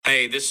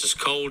Hey, this is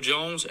Cole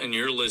Jones, and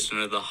you're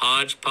listening to the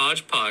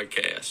Hodgepodge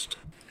Podcast.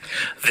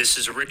 This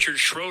is Richard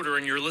Schroeder,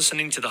 and you're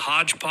listening to the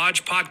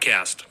Hodgepodge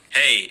Podcast.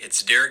 Hey,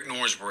 it's Derek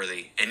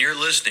Norsworthy, and you're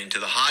listening to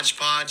the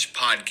Hodgepodge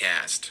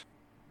Podcast.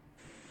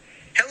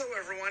 Hello,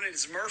 everyone.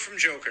 It's Murr from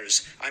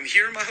Jokers. I'm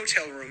here in my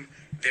hotel room.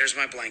 There's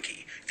my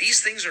blankie.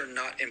 These things are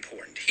not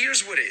important.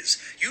 Here's what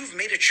is. You've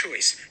made a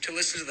choice to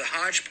listen to the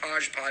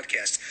Hodgepodge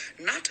Podcast.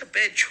 Not a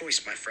bad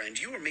choice, my friend.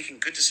 You are making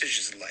good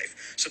decisions in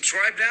life.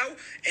 Subscribe now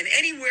and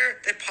anywhere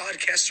that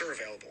podcasts are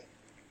available.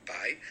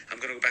 Bye. I'm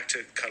going to go back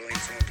to cuddling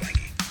from a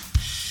blankie.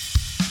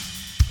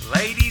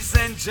 Ladies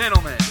and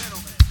gentlemen,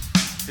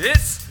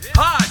 it's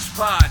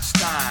Hodgepodge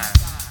time.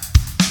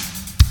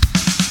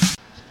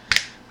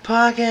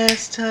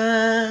 Podcast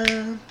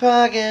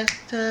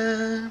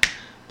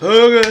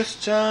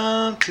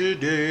time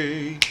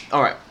today.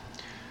 Alright.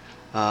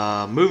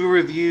 Movie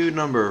review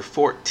number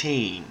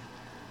 14.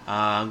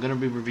 I'm going to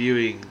be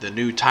reviewing the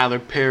new Tyler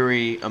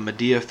Perry, A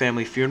Madea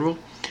Family Funeral.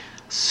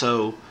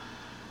 So,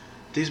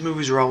 these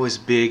movies are always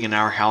big in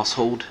our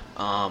household.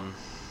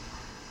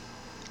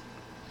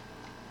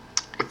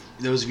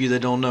 Those of you that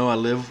don't know, I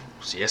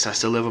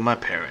still live with my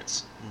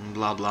parents.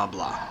 Blah, blah,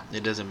 blah.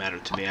 It doesn't matter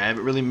to me. I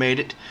haven't really made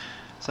it,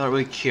 so I don't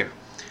really care.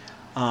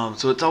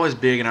 So it's always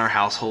big in our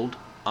household.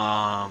 We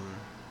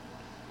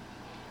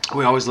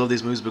always love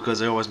these movies because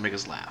they always make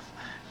us laugh.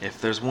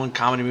 If there's one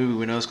comedy movie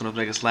we know is going to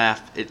make us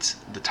laugh, it's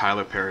the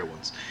Tyler Perry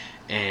ones.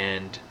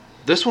 And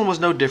this one was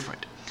no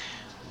different.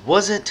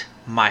 Wasn't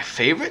my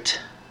favorite,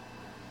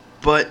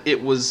 but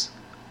it was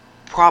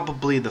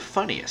probably the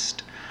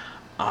funniest.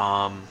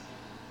 And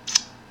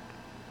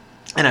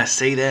I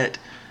say that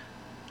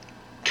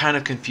kind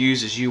of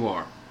confused as you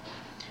are.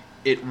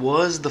 It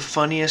was the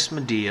funniest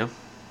Madea,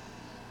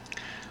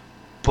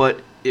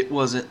 but it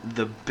wasn't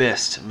the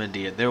best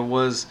Madea. There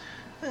was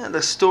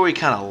the story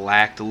kind of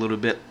lacked a little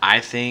bit, I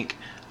think.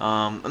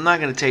 I'm not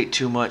going to take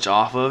too much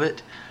off of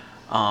it.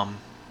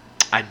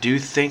 I do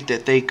think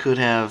that they could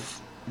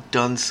have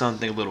done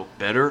something a little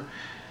better.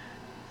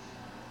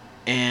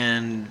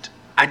 And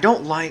I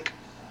don't like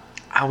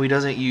how he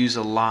doesn't use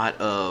a lot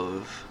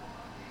of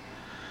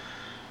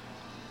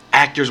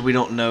actors we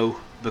don't know,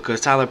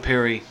 because Tyler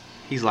Perry,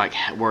 he's like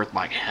worth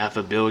like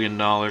 $500 million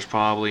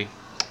probably,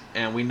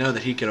 and we know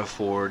that he can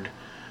afford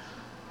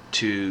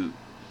to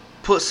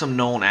put some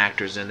known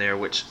actors in there,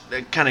 which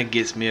that kind of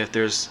gets me. If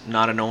there's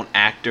not a known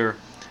actor,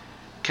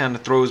 kind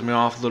of throws me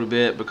off a little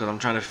bit, because I'm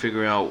trying to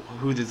figure out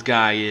who this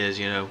guy is.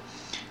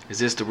 Is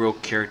this the real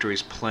character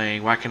he's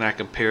playing? Why can I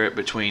compare it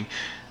between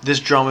this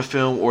drama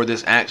film or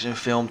this action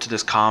film to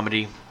this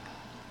comedy?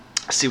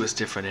 See what's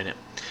different in it.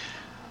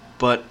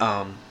 But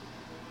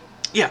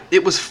yeah,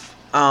 it was.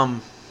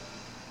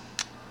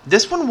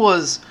 This one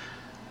was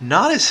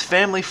not as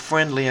family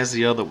friendly as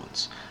the other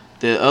ones.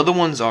 The other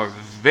ones are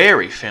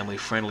very family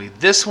friendly.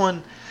 This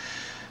one,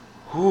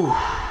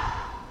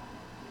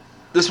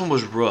 this one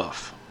was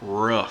rough.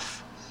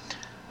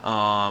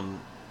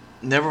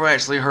 Never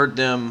actually heard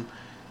them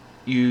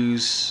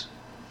use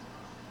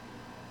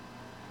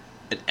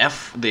the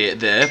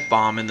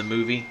F-bomb in the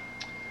movie,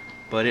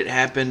 but it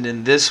happened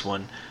in this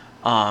one.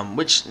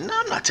 Which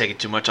I'm not taking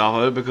too much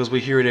off of it, because we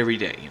hear it every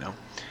day,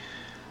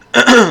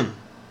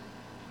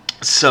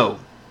 So,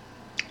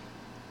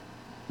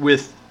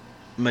 with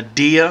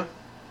Madea,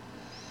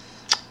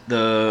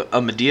 A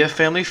Madea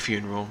Family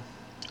Funeral,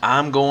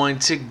 I'm going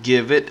to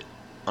give it,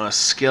 on a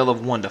scale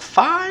of 1 to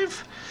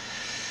 5,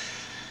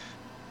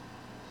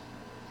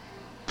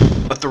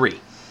 a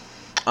 3.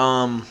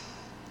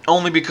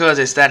 Only because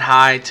it's that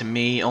high to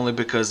me. Only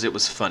because it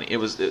was funny.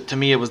 To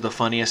me, it was the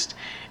funniest.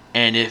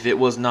 And if it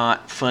was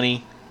not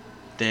funny,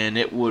 then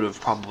it would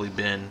have probably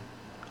been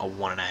a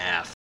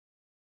 1.5.